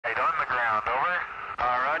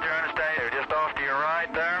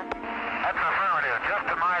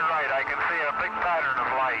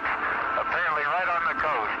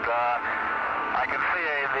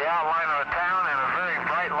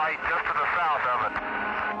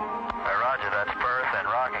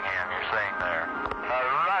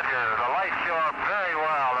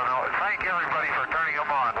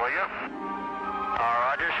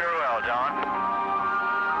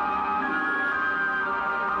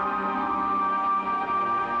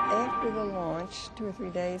after the launch, 2 or 3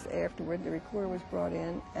 days afterward, the recorder was brought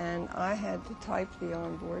in, and I had to type the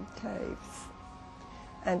onboard tapes.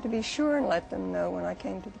 And to be sure and let them know when I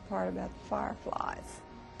came to the part about the fireflies.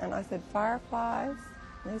 And I said, fireflies?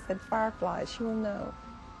 And they said, fireflies, you'll know.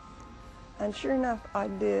 And sure enough, I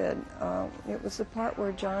did. It was the part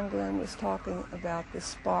where John Glenn was talking about the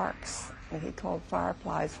sparks that he called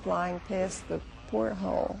fireflies flying past the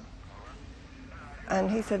porthole. And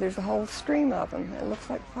he said there's a whole stream of them. It looks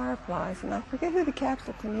like fireflies. And I forget who the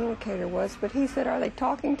capsule communicator was, but he said, are they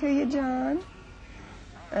talking to you, John?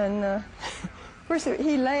 And of course,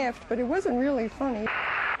 he laughed, but it wasn't really funny.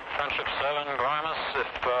 Friendship 7, Grimus, if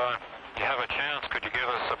you have a chance, could you give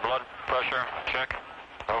us a blood pressure check?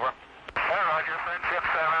 Over. Roger, Friendship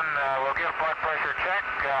 7 will give blood pressure check.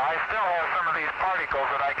 I still have some of these particles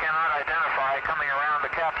that I cannot identify coming around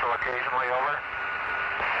the capsule occasionally. Over.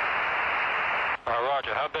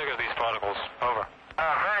 Roger, how big are these particles? Over.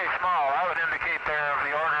 Very small. I would indicate they're of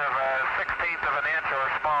the order of a 1/16 of an inch or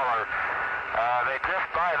smaller. They drift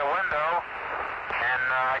by the window, and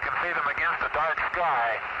I can see them against the dark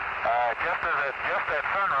sky. Just at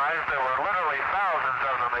sunrise, there were literally thousands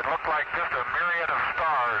of them. It looked like just a myriad of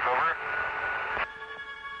stars. Over.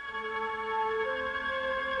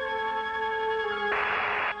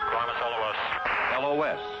 Grimus, LOS.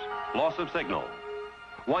 LOS, loss of signal.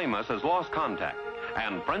 Guaymas has lost contact,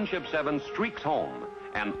 and Friendship 7 streaks home,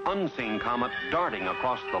 an unseen comet darting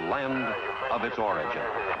across the land of its origin.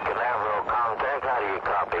 Canaveral contact, how do you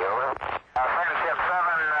copy? Over. Friendship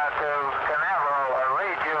 7 to Canaveral,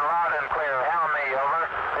 read you loud and clear. How me? Over.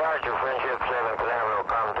 Roger, Friendship 7, Canaveral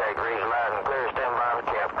contact, reads loud and clear. Stand by the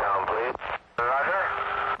Capcom, please. Roger.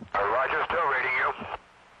 Roger, still reading you.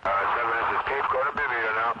 7, this is Cape Cod,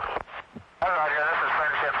 Bermuda now. Roger, this is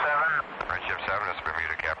Friendship 7. Friendship 7, this is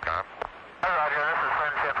Bermuda, Capcom. Roger, this is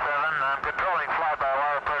Friendship 7. I'm controlling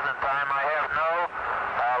fly-by-wire present time. I have no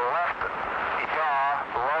left yaw,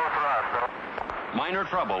 low thrust. Minor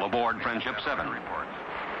trouble aboard Friendship 7.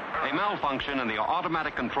 A malfunction in the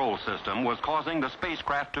automatic control system was causing the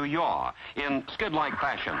spacecraft to yaw in skid-like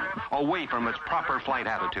fashion, away from its proper flight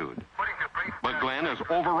attitude. But Glenn is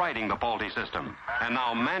overriding the faulty system, and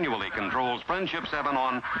now manually controls Friendship 7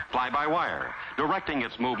 on fly-by-wire, directing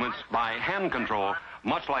its movements by hand control,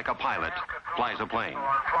 much like a pilot flies a plane.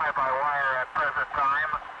 On fly-by-wire at present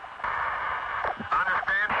time.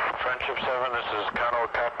 Understand? Friendship 7, this is Cano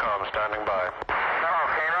Capcom standing by. Hello,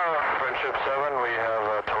 Kano. Friendship 7, we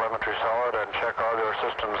have telemetry solid and check all your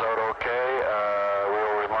systems out okay. We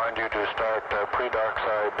will remind you to start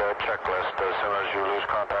pre-dockside checklist as soon as you lose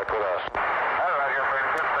contact with us. Roger,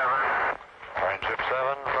 Friendship 7. Friendship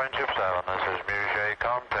 7, Friendship 7, this is Musée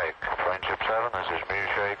Comtake. Friendship 7, this is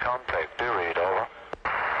Musée Comtake. Do read, over.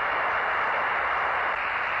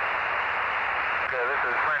 Okay, this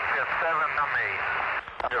is Friendship 7 to me.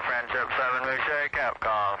 Roger, Friendship 7, Musée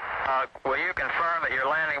Capcom. Will you confirm that your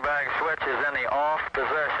landing bag switch is in the off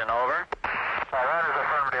position, over? That is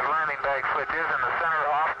affirmative. Landing bag switch is in the center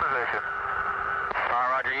off position.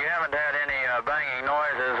 Roger, you haven't had any banging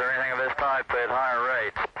noises or anything of this type at higher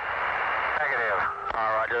rates? Negative.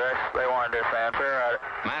 Roger, they wanted this answer.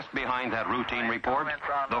 Masked behind that routine report,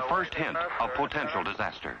 the first hint of potential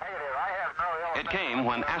disaster. Negative. I have no It came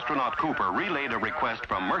when astronaut Cooper relayed a request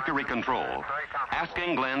from Mercury Control,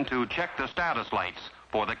 asking Glenn to check the status lights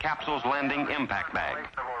for the capsule's landing impact bag.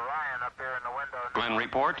 Glenn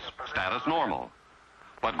reports status normal.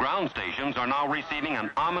 But ground stations are now receiving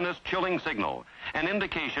an ominous chilling signal, an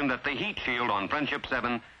indication that the heat shield on Friendship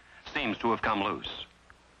 7 seems to have come loose.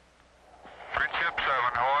 Friendship 7,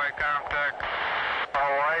 Hawaii contact.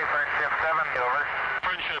 Hawaii, Friendship 7, over.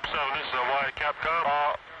 Friendship 7, this is Hawaii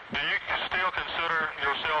Capcom. Do you still consider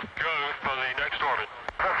yourself go for the next orbit?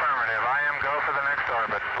 Affirmative. I am go for the next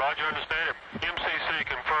orbit. Roger, understand. MCC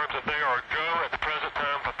confirms that they are go at the present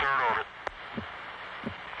time for third orbit.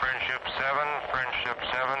 Friendship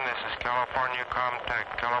 7, this is California Comtake.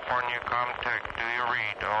 California Comtake, do you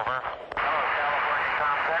read, over? Hello, California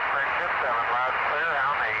contact, Friendship 7, loud and clear.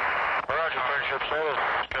 How me? Roger, Friendship 7, this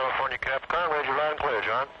is California Capcom. Read you loud and clear,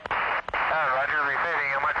 John. Roger, receiving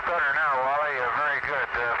you much better now, Wally. Very good.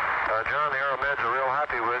 John, the Aeromeds are real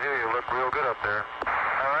happy with you. You look real good up there.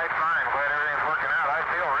 All right, fine. Glad everything's working out. I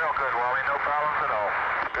feel real good, Wally. No problems at all.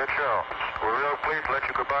 Good show. We're real pleased to let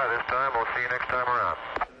you goodbye this time. We'll see you next time around.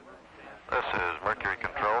 This is Mercury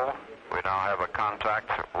Control. We now have a contact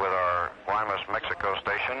with our Guaymas, Mexico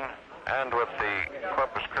station and with the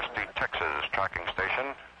Corpus Christi, Texas tracking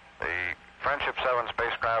station. The Friendship 7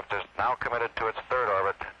 spacecraft is now committed to its third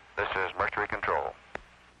orbit. This is Mercury Control.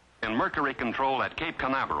 In Mercury Control at Cape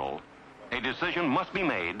Canaveral, a decision must be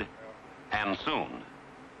made, and soon.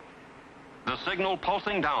 The signal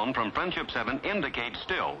pulsing down from Friendship 7 indicates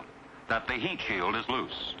still that the heat shield is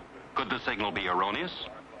loose. Could the signal be erroneous?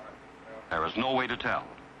 There is no way to tell.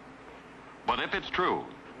 But if it's true,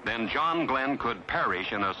 then John Glenn could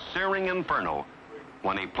perish in a searing inferno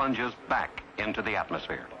when he plunges back into the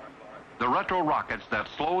atmosphere. The retro rockets that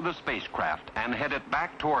slow the spacecraft and head it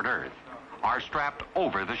back toward Earth are strapped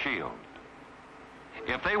over the shield.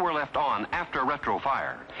 If they were left on after retro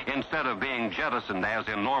fire, instead of being jettisoned as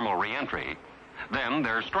in normal re-entry, then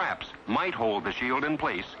their straps might hold the shield in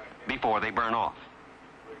place before they burn off.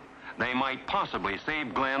 They might possibly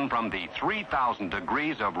save Glenn from the 3,000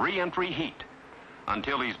 degrees of re-entry heat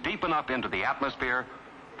until he's deep enough into the atmosphere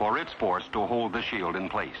for its force to hold the shield in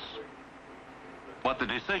place. But the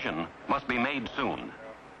decision must be made soon.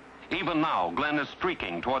 Even now, Glenn is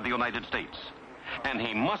streaking toward the United States, and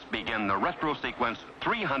he must begin the retro sequence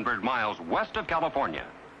 300 miles west of California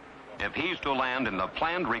if he's to land in the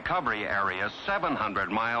planned recovery area 700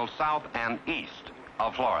 miles south and east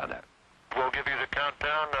of Florida. We'll give you the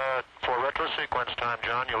countdown for retro sequence time,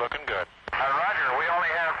 John. You're looking good. Roger, we only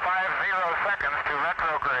have 50 seconds to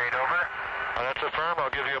retrograde, over. That's affirm. I'll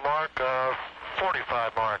give you a mark,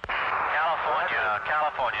 45 mark.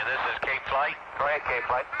 California, this is Cape Flight. Go ahead, Cape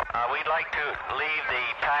Flight. We'd like to leave the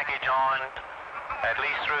package on at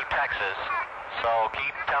least through Texas. So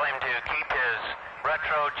tell him to keep his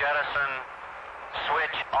retro jettison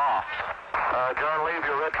switch off. John, leave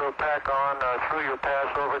your retro pack on through your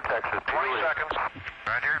pass over Texas. 20 seconds.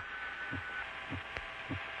 Roger.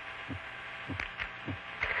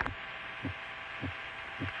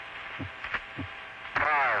 5,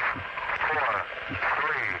 4, 3,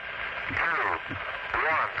 2,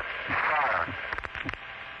 1, fire.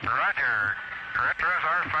 Roger. Retros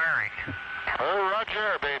are firing. Oh,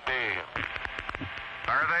 Roger, baby.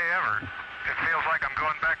 Are they ever? It feels like I'm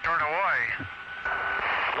going back toward Hawaii.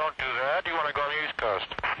 Don't do that. You want to go on the East Coast.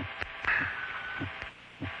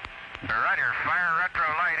 Roger, fire retro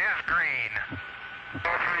light is green. Go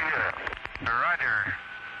through here. Roger.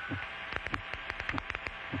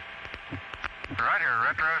 Roger,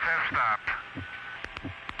 retros have stopped.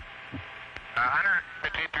 Hunter?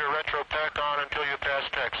 Keep your retro pack on until you pass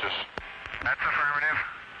Texas. That's affirmative.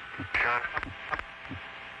 John?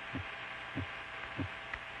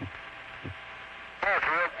 That's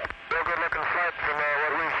real good-looking flight from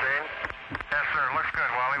what we've seen. Yes, sir. Looks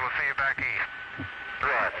good, Wally. We'll see you back east.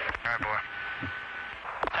 Right. All right, boy.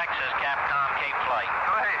 Texas, Capcom, Cape Flight.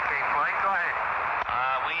 Go ahead, Cape Flight. Go ahead.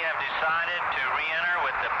 We have decided to re-enter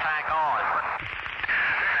with the pack on.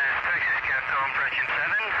 This is Texas Capcom, Friendship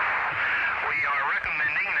 7. We are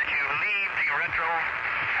recommending that you leave the retro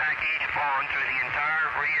package on through the entire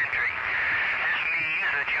re-entry. This means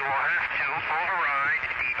that you will have to override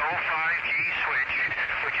the 05G switch,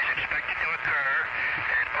 which is expected to occur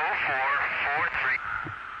at 0443.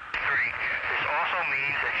 This also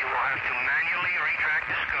means that you will have to manually retract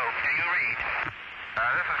the scope. Do you read?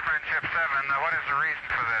 This is Friendship 7. What is the reason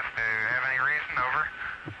for this? Do you have any reason? Over.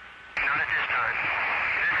 Not at this time.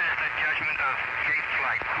 This is the judgment of Cape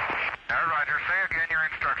Flight. Roger. Say again your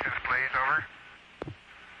instructions, please. Over.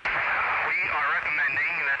 We are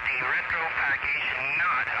recommending that the retro package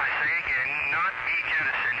not, I say again, not be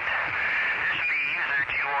jettisoned. This means that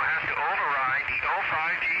you will have to override the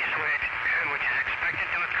 05G switch, which is expected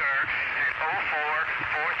to occur at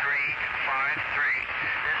 044353.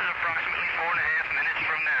 This is approximately 4.5 minutes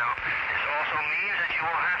from now. This also means that you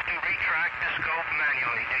will have to retract the scope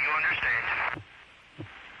manually. Do you understand?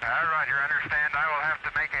 Roger, understand. I will have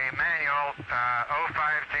to make a manual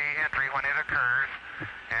 05G entry when it occurs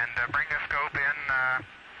and bring the scope in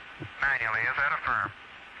manually. Is that affirmed?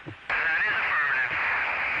 That is affirmative.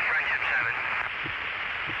 Friendship 7.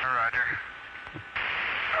 Roger.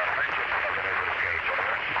 Friendship 7 is Cape.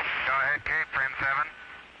 Go ahead, Cape, Friend 7.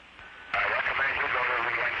 I recommend you go to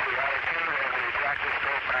re-entry altitude and retract the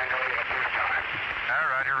scope manually at this time.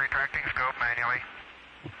 Roger, retracting scope manually.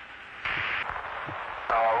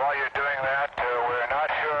 While